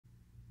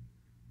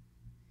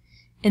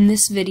In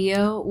this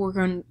video, we're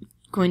going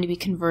to be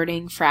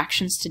converting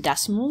fractions to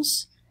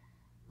decimals.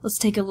 Let's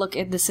take a look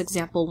at this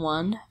example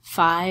 1,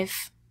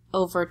 5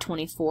 over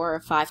 24, or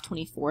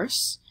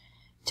 5/24.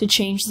 To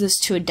change this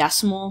to a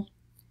decimal,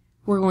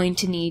 we're going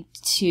to need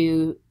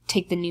to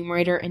take the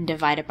numerator and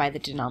divide it by the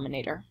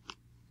denominator.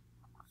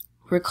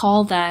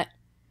 Recall that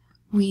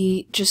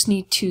we just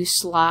need to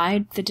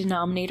slide the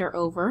denominator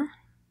over.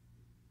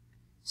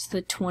 So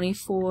the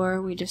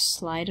 24, we just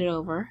slide it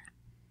over.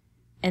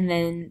 And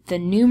then the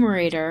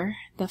numerator,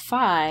 the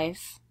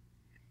 5,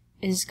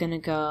 is going to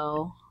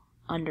go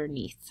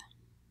underneath.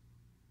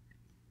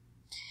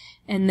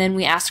 And then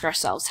we ask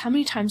ourselves, how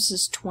many times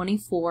does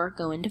 24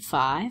 go into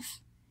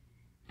 5?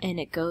 And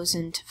it goes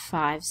into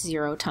 5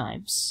 0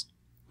 times.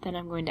 Then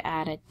I'm going to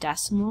add a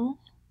decimal,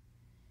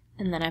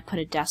 and then I put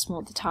a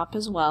decimal at the top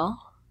as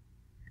well,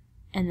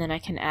 and then I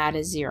can add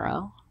a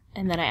 0.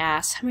 And then I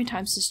ask, how many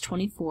times does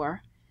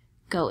 24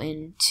 go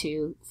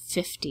into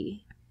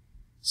 50?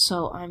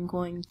 So I'm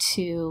going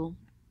to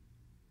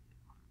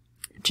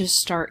just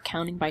start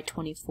counting by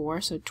 24.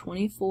 So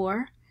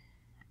 24,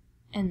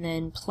 and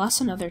then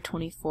plus another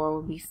 24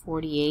 would be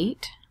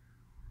 48.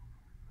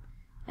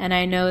 And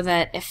I know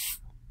that if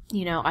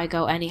I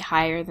go any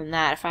higher than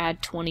that, if I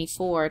add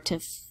 24 to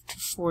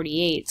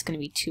 48, it's going to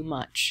be too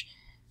much.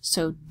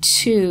 So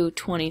 2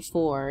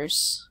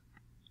 24s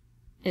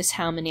is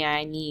how many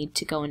I need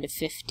to go into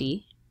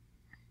 50.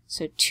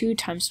 So 2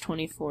 times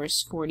 24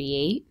 is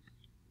 48.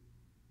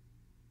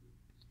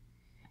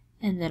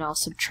 And then I'll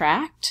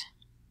subtract.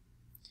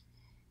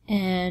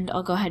 And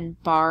I'll go ahead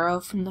and borrow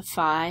from the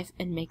 5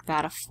 and make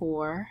that a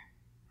 4.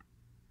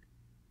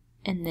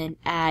 And then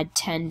add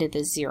 10 to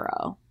the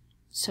 0.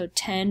 So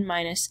 10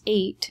 minus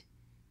 8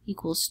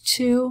 equals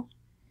 2,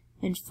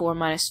 and 4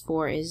 minus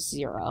 4 is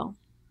 0.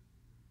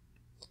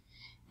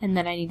 And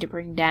then I need to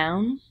bring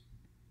down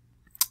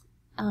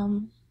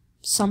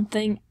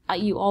something.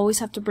 You always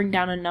have to bring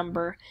down a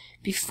number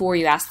before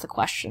you ask the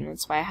question.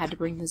 That's why I had to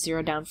bring the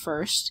 0 down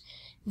first.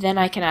 Then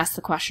I can ask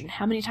the question,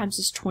 how many times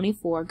does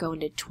 24 go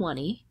into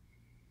 20?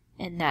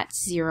 And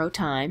that's 0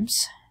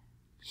 times.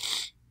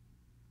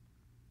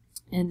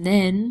 And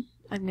then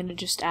I'm going to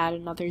just add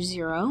another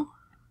 0.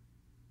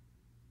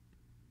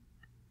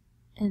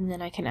 And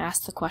then I can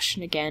ask the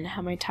question again,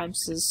 how many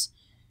times does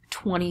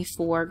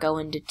 24 go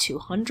into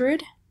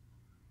 200?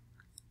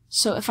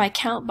 So if I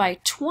count by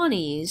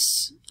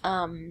 20s,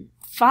 5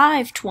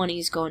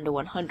 20s go into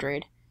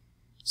 100.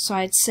 So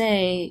I'd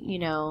say,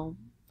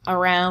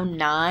 around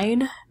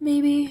 9,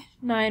 maybe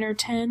 9 or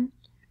 10,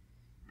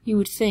 you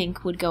would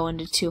think would go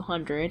into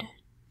 200.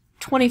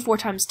 24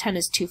 times 10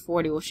 is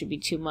 240, which would be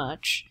too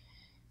much.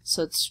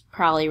 So it's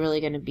probably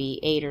really going to be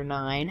 8 or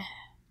 9.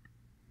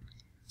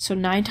 So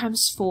 9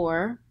 times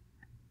 4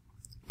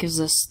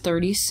 gives us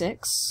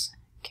 36.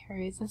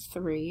 Carry the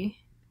 3.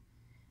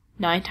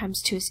 9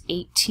 times 2 is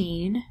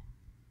 18.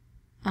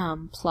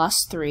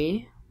 Plus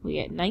 3. We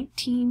get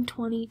 19,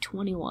 20,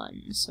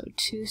 21. So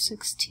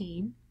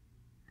 216.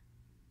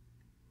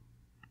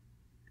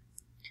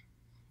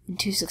 And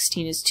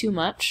 216 is too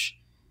much.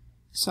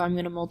 So I'm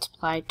going to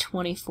multiply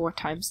 24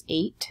 times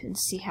 8 and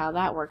see how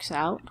that works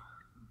out.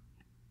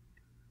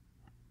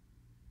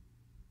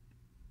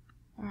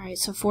 Alright,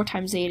 so 4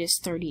 times 8 is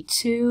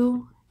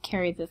 32.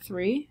 Carry the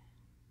 3.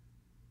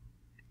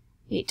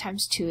 8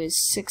 times 2 is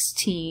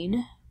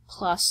 16.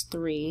 Plus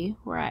 3,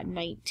 we're at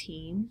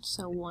 19,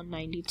 so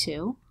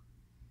 192.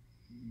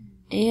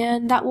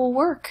 And that will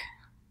work.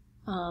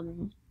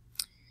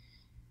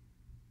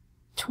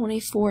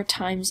 24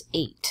 times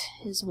 8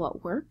 is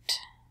what worked.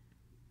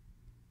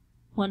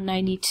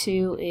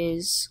 192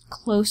 is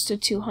close to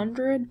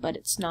 200, but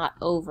it's not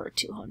over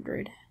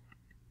 200.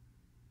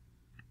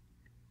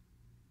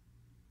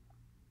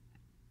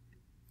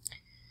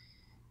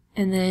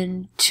 And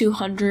then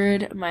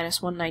 200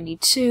 minus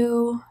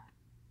 192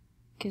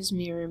 gives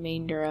me a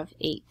remainder of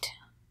 8.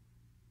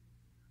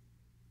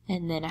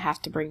 And then I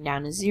have to bring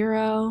down a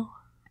 0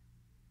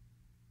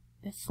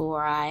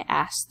 before I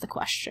ask the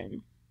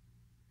question.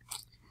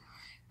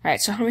 Alright,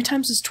 so how many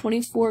times does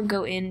 24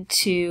 go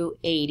into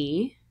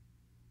 80?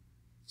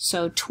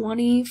 So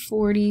 20,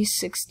 40,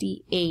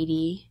 60,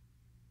 80.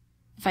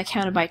 If I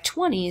counted by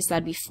 20s,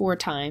 that'd be 4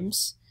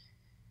 times.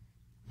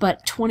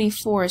 But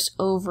 24 is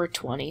over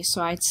 20,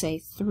 so I'd say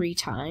 3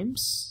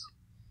 times.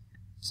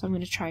 So I'm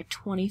going to try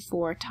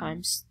 24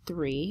 times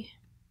 3.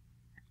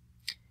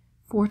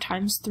 4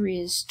 times 3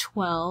 is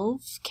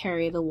 12.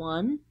 Carry the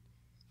 1.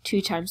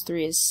 2 times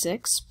 3 is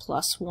 6.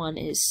 Plus 1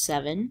 is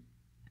 7.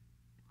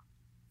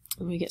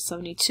 And we get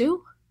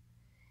 72.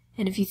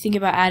 And if you think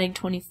about adding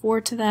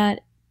 24 to that,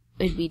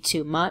 it would be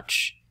too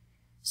much.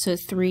 So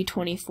 3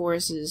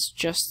 24s is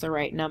just the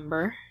right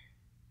number.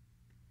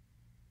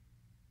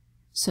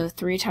 So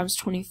 3 times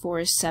 24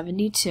 is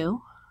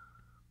 72.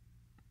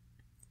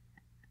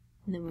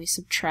 And then we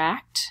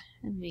subtract,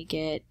 and we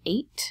get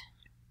 8.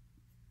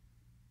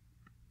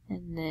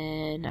 And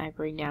then I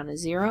bring down a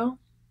 0.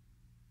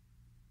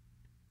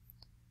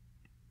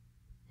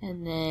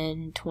 And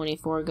then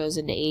 24 goes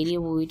into 80.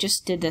 Well, we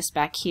just did this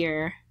back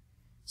here.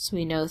 So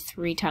we know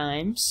 3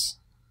 times.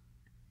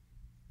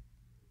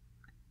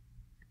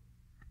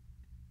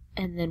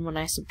 And then when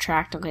I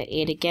subtract, I'll get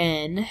 8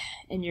 again,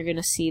 and you're going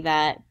to see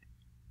that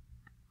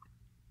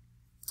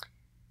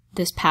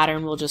this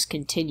pattern will just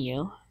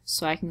continue.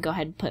 So I can go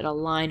ahead and put a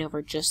line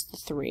over just the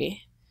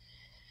 3.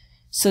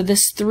 So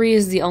this 3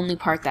 is the only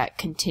part that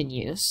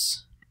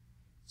continues.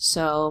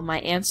 So my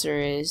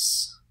answer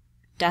is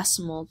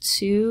decimal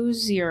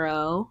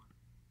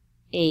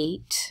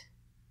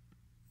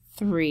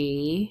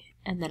 2083,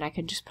 and then I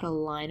can just put a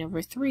line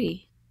over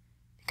 3,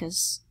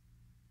 because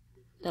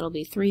that'll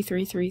be 3,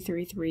 3, 3,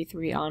 3, 3,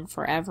 3 on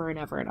forever and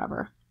ever and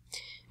ever.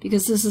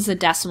 Because this is a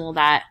decimal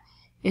that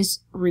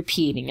is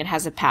repeating. It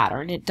has a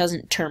pattern. It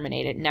doesn't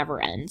terminate. It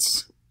never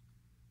ends.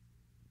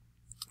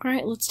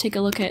 Alright, let's take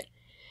a look at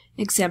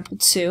example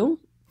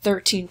 2,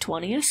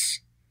 13/20.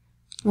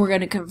 We're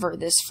going to convert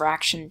this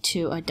fraction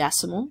to a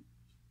decimal.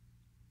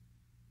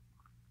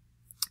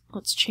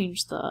 Let's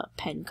change the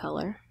pen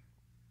color.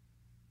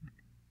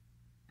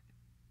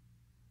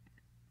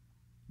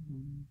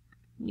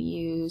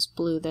 Use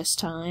blue this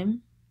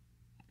time.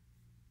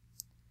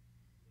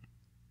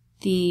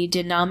 The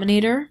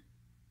denominator,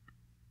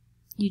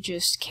 you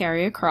just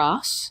carry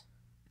across.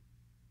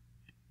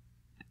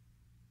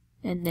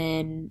 And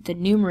then the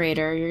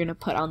numerator, you're going to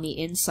put on the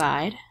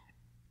inside.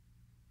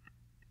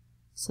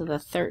 So the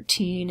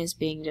 13 is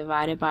being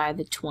divided by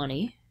the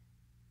 20.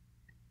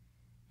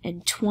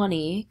 And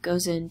 20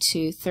 goes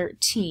into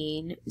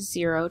 13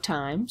 0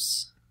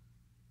 times.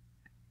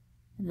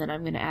 And then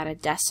I'm going to add a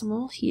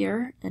decimal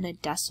here and a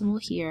decimal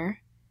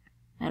here.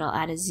 And I'll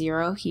add a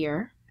 0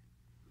 here.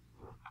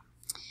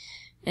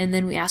 And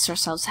then we ask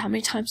ourselves, how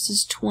many times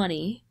does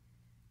 20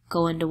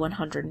 go into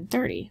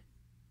 130?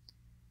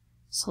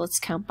 So let's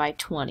count by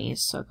 20s.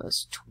 So it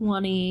goes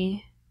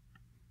 20,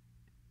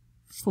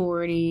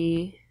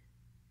 40,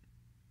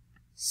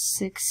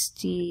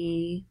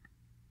 60,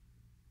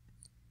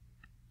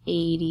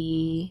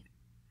 80,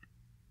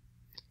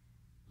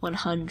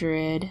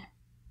 100,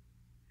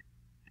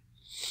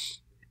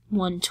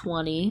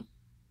 120,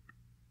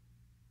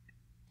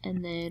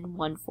 and then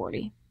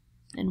 140.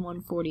 And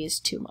 140 is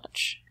too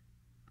much.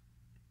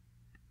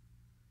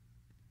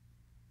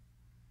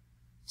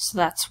 So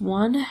that's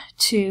 1,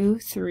 2,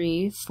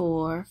 3,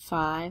 4,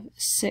 5,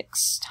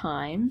 6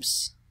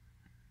 times.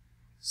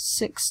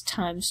 6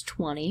 times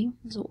 20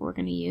 is what we're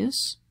going to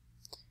use.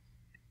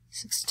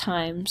 6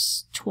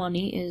 times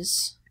 20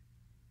 is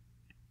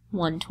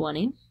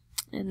 120.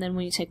 And then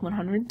when you take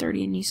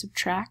 130 and you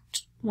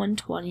subtract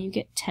 120, you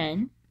get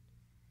 10.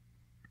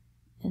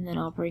 And then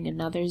I'll bring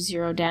another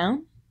 0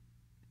 down.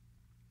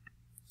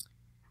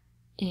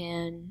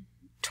 And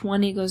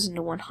 20 goes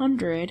into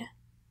 100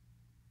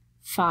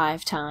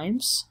 5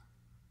 times.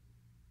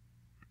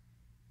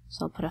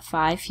 So I'll put a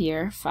 5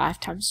 here. 5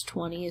 times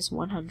 20 is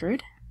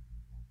 100.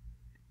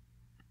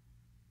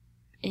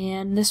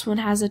 And this one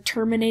has a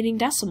terminating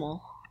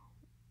decimal.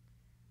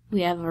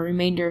 We have a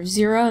remainder of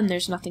 0 and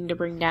there's nothing to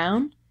bring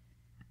down.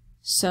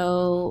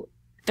 So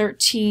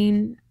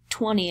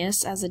 13/20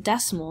 as a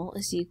decimal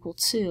is equal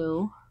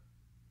to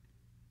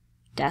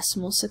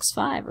decimal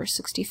 65 or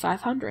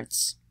 65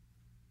 hundredths.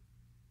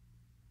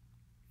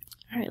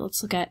 Alright,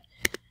 let's look at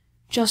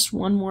just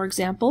one more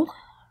example.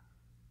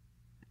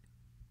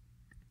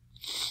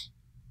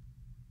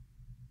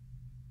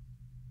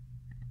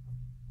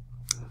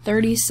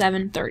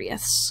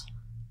 (37/30).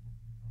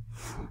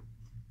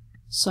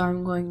 So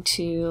I'm going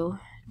to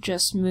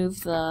just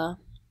move the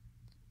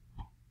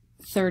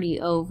 30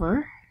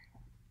 over,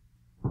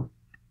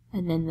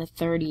 and then the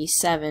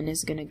 37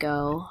 is going to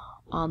go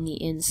on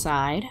the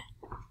inside.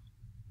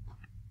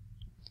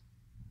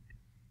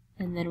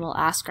 And then we'll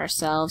ask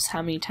ourselves,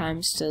 how many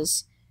times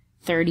does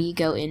 30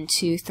 go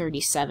into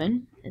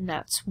 37? And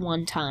that's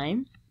 1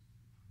 time.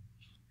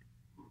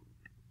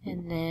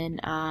 And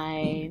then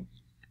I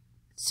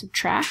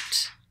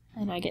subtract,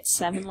 and I get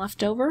 7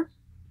 left over.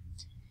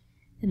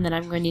 And then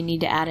I'm going to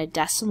need to add a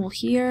decimal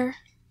here,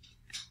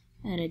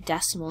 and a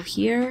decimal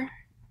here,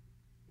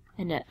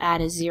 and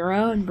add a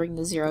 0 and bring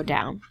the 0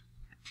 down.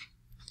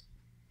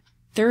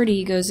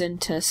 30 goes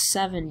into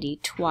 70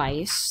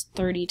 twice.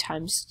 30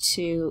 times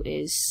 2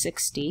 is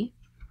 60.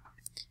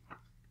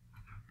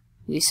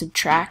 We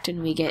subtract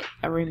and we get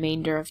a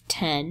remainder of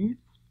 10.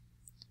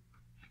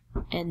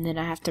 And then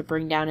I have to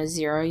bring down a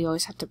 0. You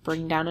always have to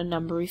bring down a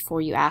number before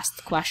you ask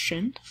the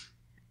question.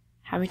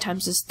 How many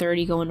times does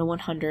 30 go into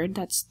 100?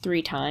 That's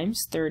 3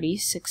 times. 30,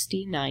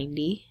 60,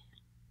 90.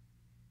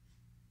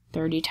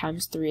 30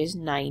 times 3 is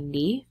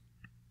 90.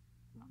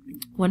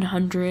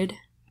 100,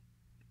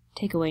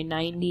 take away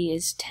 90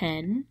 is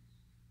 10.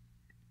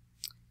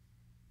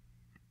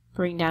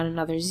 Bring down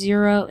another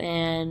 0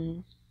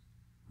 and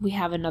we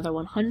have another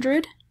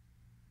 100.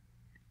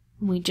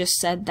 We just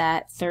said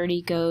that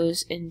 30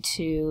 goes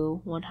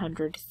into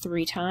 100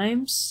 3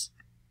 times.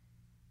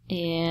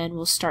 And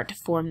we'll start to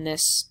form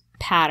this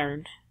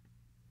pattern.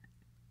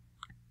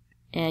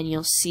 And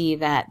you'll see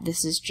that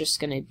this is just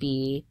going to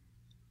be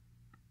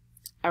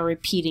a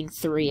repeating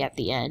 3 at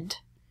the end.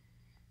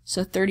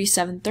 So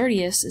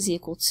 37/30ths is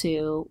equal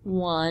to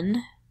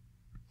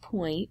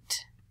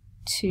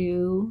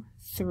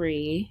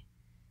 1.23,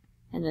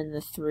 and then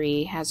the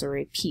 3 has a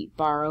repeat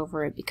bar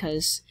over it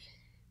because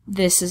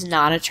this is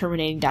not a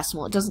terminating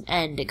decimal. It doesn't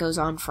end, it goes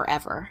on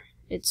forever.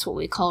 It's what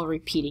we call a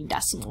repeating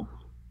decimal.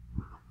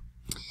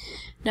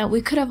 Now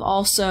we could have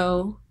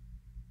also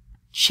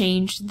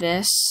changed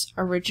this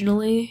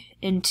originally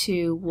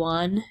into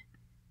 1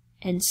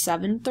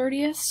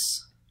 7/30ths.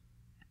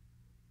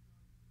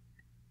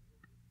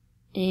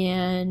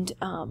 And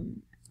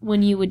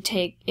when you would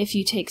if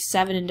you take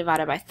 7 and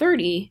divide it by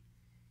 30,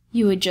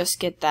 you would just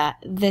get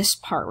this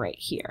part right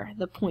here,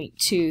 the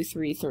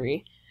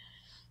 0.233,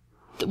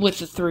 with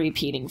the 3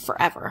 repeating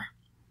forever.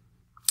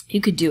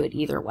 You could do it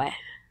either way.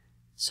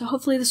 So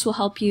hopefully this will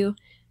help you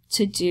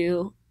to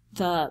do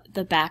the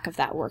back of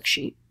that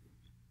worksheet.